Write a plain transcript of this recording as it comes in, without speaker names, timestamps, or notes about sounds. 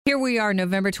Here we are,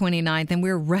 November 29th, and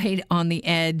we're right on the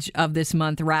edge of this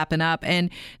month wrapping up.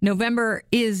 And November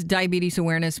is Diabetes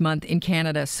Awareness Month in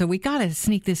Canada, so we got to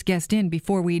sneak this guest in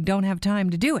before we don't have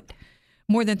time to do it.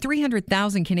 More than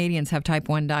 300,000 Canadians have type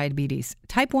 1 diabetes.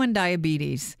 Type 1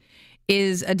 diabetes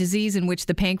is a disease in which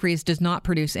the pancreas does not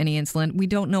produce any insulin. We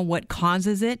don't know what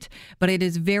causes it, but it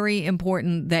is very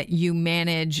important that you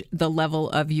manage the level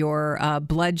of your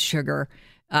blood sugar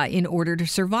in order to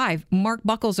survive. Mark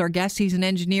Buckles, our guest. He's an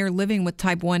engineer living with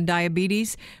type 1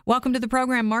 diabetes. Welcome to the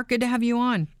program, Mark. Good to have you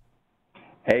on.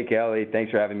 Hey, Kelly.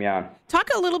 Thanks for having me on. Talk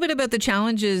a little bit about the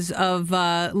challenges of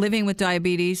living with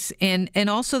diabetes and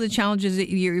also the challenges that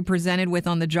you're presented with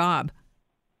on the job.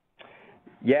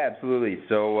 Yeah, absolutely.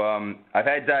 So I've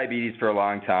had diabetes for a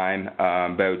long time.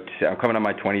 I'm coming on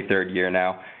my 23rd year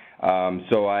now.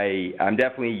 So I'm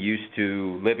definitely used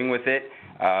to living with it.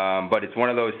 But it's one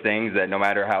of those things that no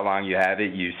matter how long you have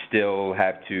it, you still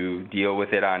have to deal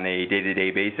with it on a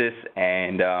day-to-day basis.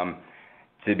 And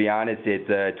to be honest, it's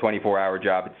a 24-hour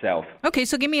job itself. Okay,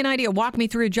 so give me an idea. Walk me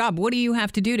through a job. What do you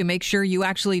have to do to make sure you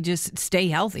actually just stay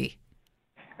healthy?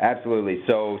 Absolutely.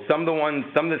 So some of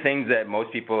the things that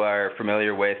most people are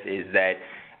familiar with is that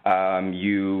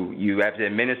you have to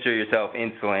administer yourself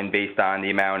insulin based on the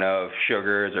amount of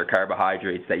sugars or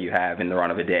carbohydrates that you have in the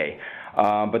run of a day.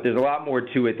 But there's a lot more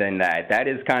to it than that. That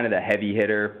is kind of the heavy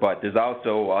hitter, but there's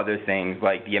also other things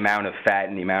like the amount of fat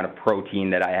and the amount of protein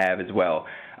that I have as well.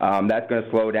 That's going to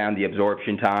slow down the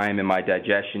absorption time and my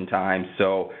digestion time,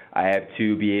 so I have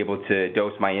to be able to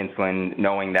dose my insulin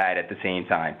knowing that at the same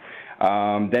time.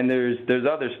 Then there's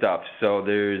other stuff. So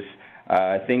there's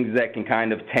things that can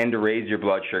kind of tend to raise your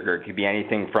blood sugar. It could be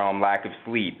anything from lack of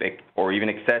sleep or even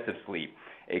excessive sleep.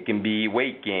 It can be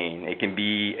weight gain. It can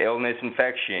be illness,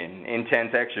 infection,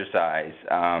 intense exercise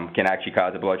can actually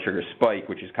cause a blood sugar spike,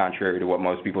 which is contrary to what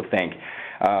most people think.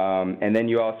 And then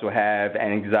you also have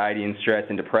anxiety and stress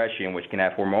and depression, which can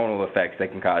have hormonal effects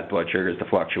that can cause blood sugars to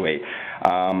fluctuate.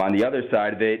 On the other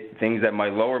side of it, things that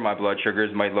might lower my blood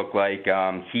sugars might look like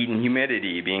heat and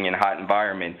humidity, being in hot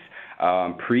environments,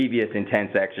 previous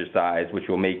intense exercise, which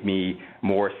will make me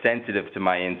more sensitive to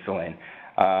my insulin.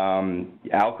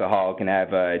 Alcohol can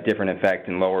have a different effect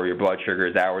and lower your blood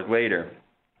sugars hours later.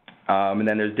 And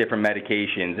then there's different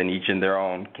medications, and each in their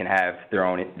own can have their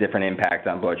own different impacts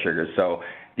on blood sugars. So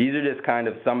these are just kind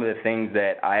of some of the things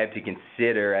that I have to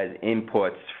consider as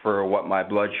inputs for what my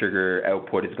blood sugar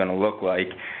output is going to look like.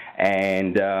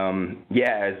 And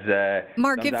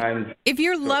Mark, if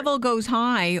your level goes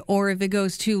high or if it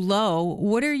goes too low,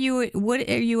 what are you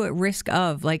at risk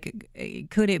of? Like,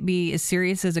 could it be as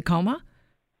serious as a coma?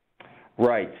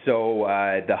 Right. So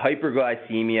the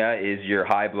hyperglycemia is your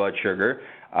high blood sugar.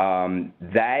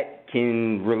 That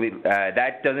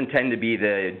doesn't tend to be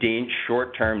the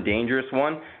short-term dangerous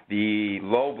one. The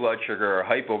low blood sugar or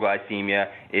hypoglycemia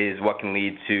is what can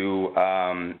lead to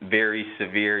very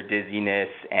severe dizziness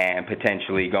and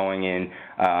potentially going in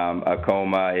a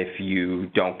coma if you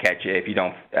don't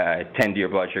tend to your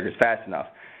blood sugars fast enough.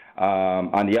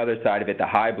 On the other side of it, the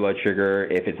high blood sugar,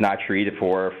 if it's not treated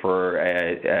for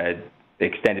a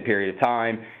extended period of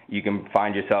time, you can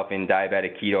find yourself in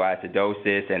diabetic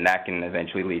ketoacidosis, and that can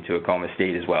eventually lead to a coma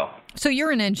state as well. So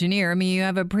you're an engineer. I mean, you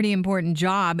have a pretty important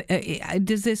job.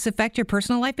 Does this affect your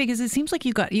personal life? Because it seems like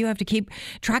you have to keep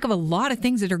track of a lot of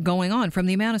things that are going on, from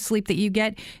the amount of sleep that you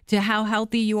get to how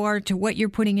healthy you are to what you're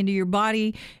putting into your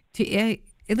body.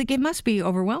 It must be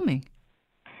overwhelming.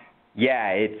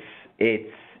 Yeah,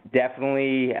 it's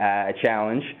definitely a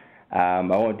challenge. I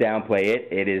won't downplay it.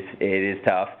 It is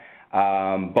tough.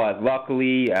 But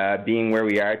luckily, being where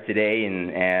we are today,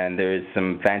 and there's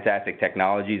some fantastic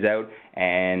technologies out,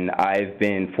 and I've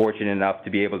been fortunate enough to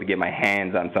be able to get my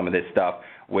hands on some of this stuff,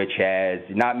 which has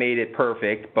not made it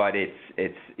perfect, but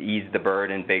it's eased the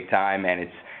burden big time, and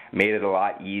it's made it a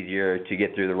lot easier to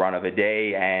get through the run of a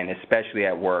day, and especially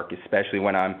at work, especially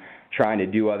when I'm trying to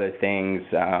do other things,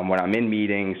 when I'm in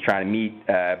meetings, trying to meet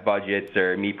budgets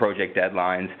or meet project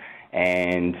deadlines.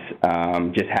 And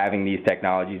just having these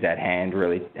technologies at hand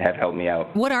really have helped me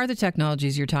out. What are the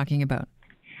technologies you're talking about?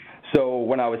 So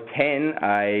when I was 10,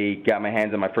 I got my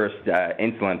hands on my first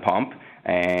insulin pump,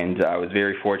 and I was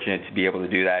very fortunate to be able to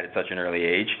do that at such an early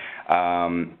age.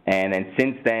 And then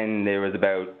since then, there was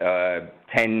about a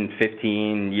 10,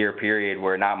 15-year period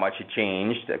where not much had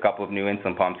changed. A couple of new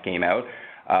insulin pumps came out.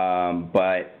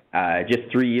 But just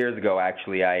 3 years ago,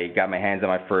 actually, I got my hands on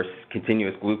my first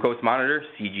continuous glucose monitor,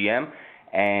 CGM,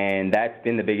 and that's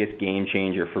been the biggest game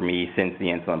changer for me since the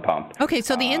insulin pump. Okay,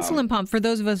 so the insulin pump, for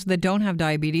those of us that don't have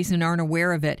diabetes and aren't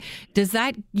aware of it, does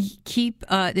that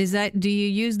do you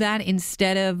use that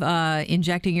instead of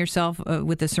injecting yourself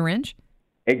with a syringe?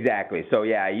 Exactly. So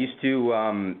yeah, I used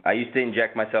to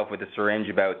inject myself with a syringe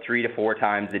about 3 to 4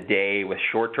 times a day with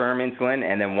short-term insulin,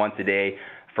 and then once a day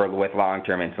with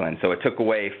long-term insulin. So it took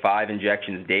away 5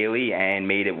 injections daily and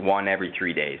made it 1 every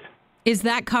 3 days. Is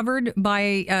that covered by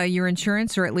your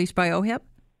insurance, or at least by OHIP?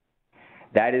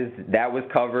 That was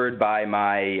covered by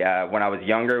my when I was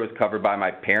younger. It was covered by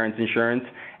my parents' insurance,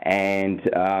 and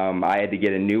I had to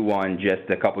get a new one just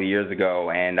a couple of years ago.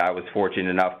 And I was fortunate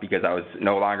enough because I was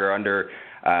no longer under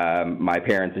my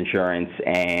parents' insurance,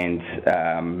 and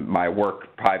my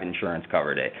work private insurance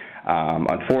covered it.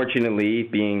 Unfortunately,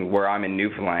 being where I'm in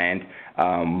Newfoundland,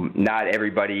 not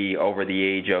everybody over the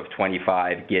age of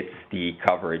 25 gets the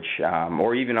coverage,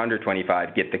 or even under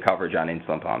 25 get the coverage on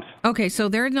insulin pumps. Okay, so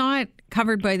they're not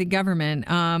covered by the government.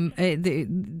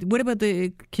 What about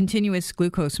the continuous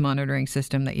glucose monitoring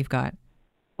system that you've got?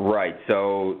 Right,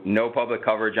 so no public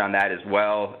coverage on that as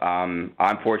well.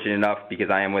 I'm fortunate enough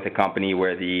because I am with a company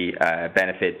where the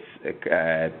benefits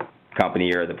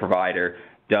company or the provider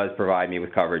does provide me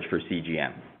with coverage for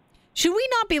CGM. Should we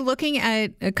not be looking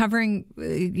at covering,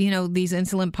 these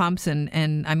insulin pumps?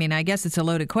 And I mean, I guess it's a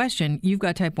loaded question. You've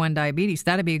got type 1 diabetes.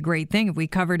 That'd be a great thing if we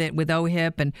covered it with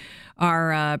OHIP and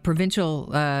our provincial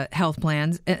health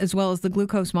plans, as well as the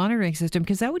glucose monitoring system,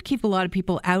 because that would keep a lot of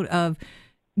people out of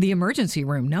the emergency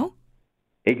room, no?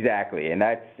 Exactly, and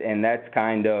that's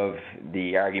kind of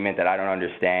the argument that I don't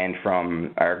understand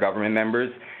from our government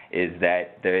members, is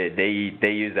that they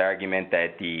use the argument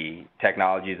that the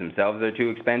technologies themselves are too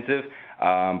expensive.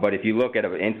 But if you look at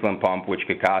an insulin pump, which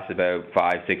could cost about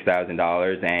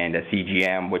 $5,000-$6,000, and a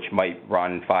CGM, which might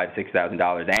run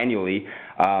 $5,000-$6,000 annually,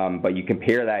 but you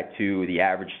compare that to the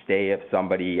average stay of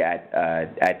somebody at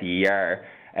the ER,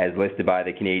 as listed by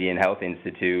the Canadian Health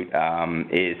Institute,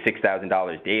 is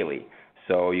 $6,000 daily.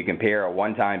 So you compare a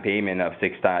one-time payment of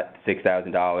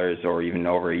 $6,000 or even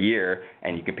over a year,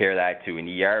 and you compare that to an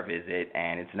ER visit,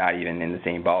 and it's not even in the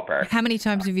same ballpark. How many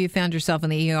times have you found yourself in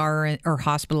the ER or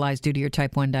hospitalized due to your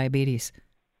type 1 diabetes?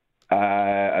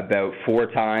 About 4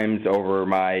 times over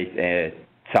my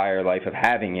entire life of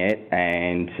having it,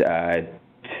 and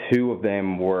 2 of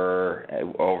them were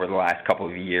over the last couple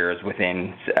of years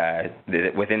within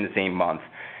the same month.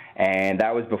 And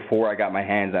that was before I got my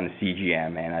hands on a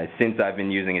CGM. And since I've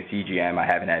been using a CGM, I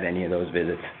haven't had any of those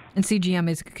visits. And CGM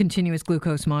is continuous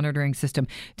glucose monitoring system.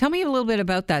 Tell me a little bit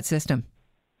about that system.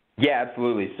 Yeah,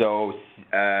 absolutely. So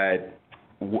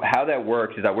how that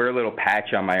works is I wear a little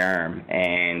patch on my arm,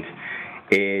 and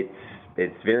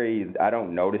it's very, I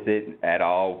don't notice it at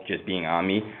all just being on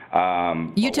me.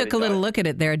 You took a little look at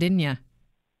it there, didn't you?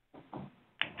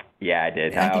 Yeah, I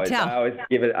did. I could tell. I always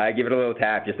give it a little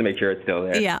tap just to make sure it's still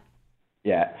there. Yeah.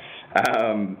 Yeah.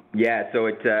 So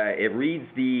it reads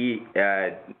the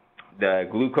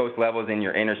glucose levels in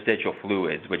your interstitial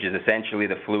fluids, which is essentially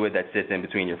the fluid that sits in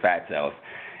between your fat cells,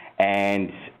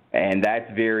 and that's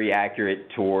very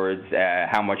accurate towards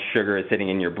how much sugar is sitting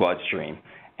in your bloodstream,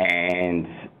 and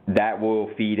that will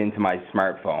feed into my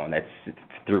smartphone. That's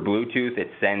through Bluetooth.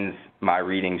 It sends my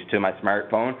readings to my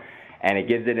smartphone, and it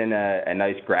gives it in a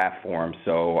nice graph form,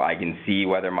 so I can see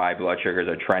whether my blood sugars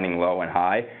are trending low and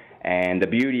high. And the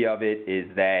beauty of it is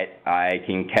that I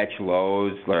can catch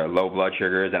low blood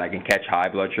sugars, and I can catch high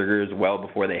blood sugars well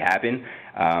before they happen.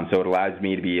 So it allows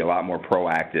me to be a lot more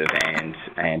proactive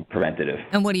and preventative.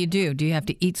 And what do? Do you have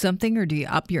to eat something, or do you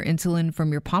up your insulin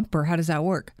from your pump, or how does that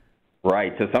work?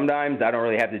 Right. So sometimes I don't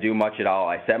really have to do much at all.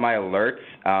 I set my alerts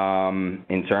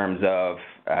in terms of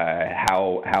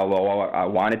how low I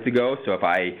want it to go. So if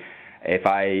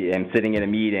I am sitting in a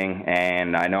meeting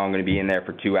and I know I'm going to be in there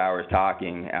for 2 hours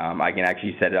talking, I can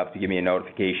actually set it up to give me a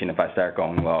notification if I start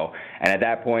going low. And at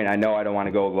that point, I know I don't want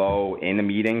to go low in the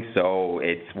meeting, so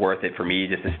it's worth it for me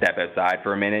just to step outside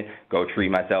for a minute, go treat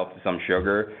myself to some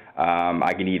sugar.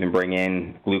 I can even bring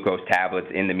in glucose tablets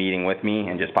in the meeting with me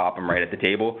and just pop them right at the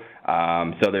table.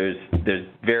 So there's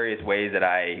various ways that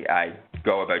I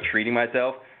go about treating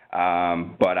myself.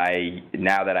 But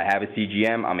now that I have a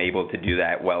CGM, I'm able to do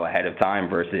that well ahead of time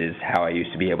versus how I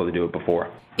used to be able to do it before.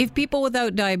 If people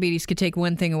without diabetes could take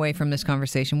one thing away from this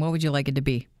conversation, what would you like it to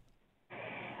be?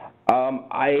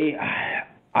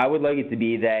 I would like it to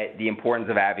be that the importance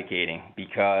of advocating,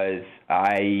 because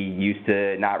I used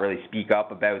to not really speak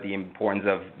up about the importance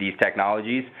of these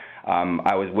technologies.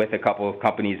 I was with a couple of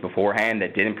companies beforehand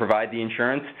that didn't provide the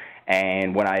insurance.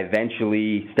 And when I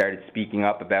eventually started speaking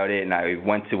up about it, and I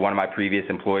went to one of my previous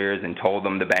employers and told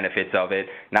them the benefits of it,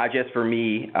 not just for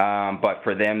me, but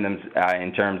for them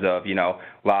in terms of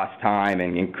lost time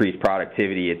and increased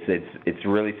productivity, it's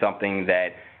really something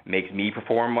that makes me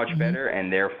perform much better,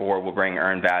 and therefore will bring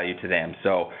earned value to them.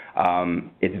 So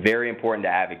it's very important to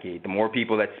advocate. The more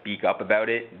people that speak up about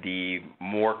it, the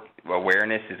more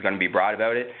awareness is going to be brought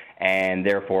about it, and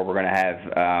therefore we're going to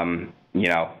have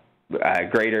a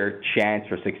greater chance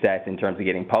for success in terms of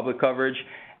getting public coverage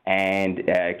and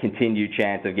continued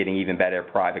chance of getting even better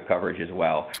private coverage as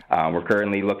well. We're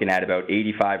currently looking at about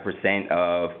 85%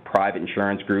 of private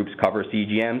insurance groups cover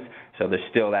CGMs, so there's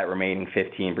still that remaining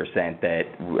 15% that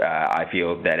I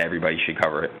feel that everybody should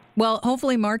cover it. Well,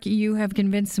 hopefully, Mark, you have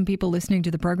convinced some people listening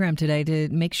to the program today to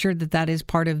make sure that that is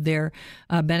part of their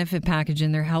benefit package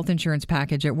and their health insurance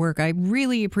package at work. I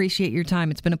really appreciate your time.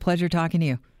 It's been a pleasure talking to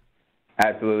you.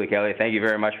 Absolutely, Kelly. Thank you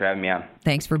very much for having me on.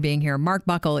 Thanks for being here. Mark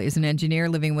Buckle is an engineer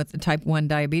living with type 1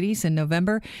 diabetes, and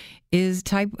November is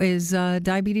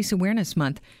Diabetes Awareness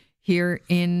Month here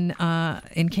in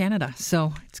Canada.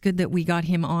 So it's good that we got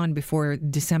him on before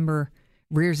December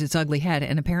rears its ugly head,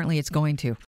 and apparently it's going to.